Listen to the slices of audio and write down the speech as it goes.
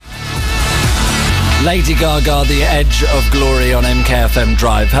Lady Gaga, The Edge of Glory on MKFM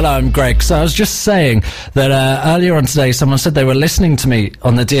Drive. Hello, I'm Greg. So I was just saying that earlier on today, someone said they were listening to me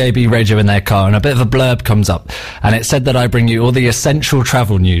on the DAB radio in their car, and a bit of a blurb comes up, and it said that I bring you all the essential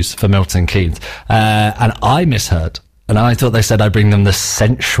travel news for Milton Keynes. And I misheard, and I thought they said I bring them the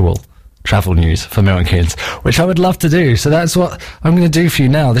sensual travel news for Milton Keynes, which I would love to do. So that's what I'm going to do for you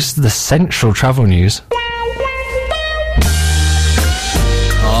now. This is the sensual travel news.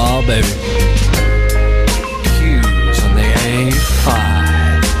 Oh, baby.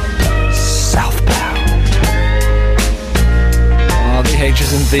 A5 southbound. Oh, the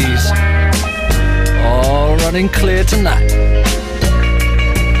H's and V's all running clear tonight.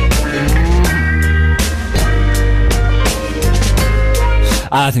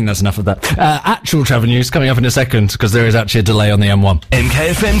 I think that's enough of that. Actual travel news coming up in a second, because there is actually a delay on the M1.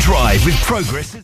 MKFM Drive with Progress.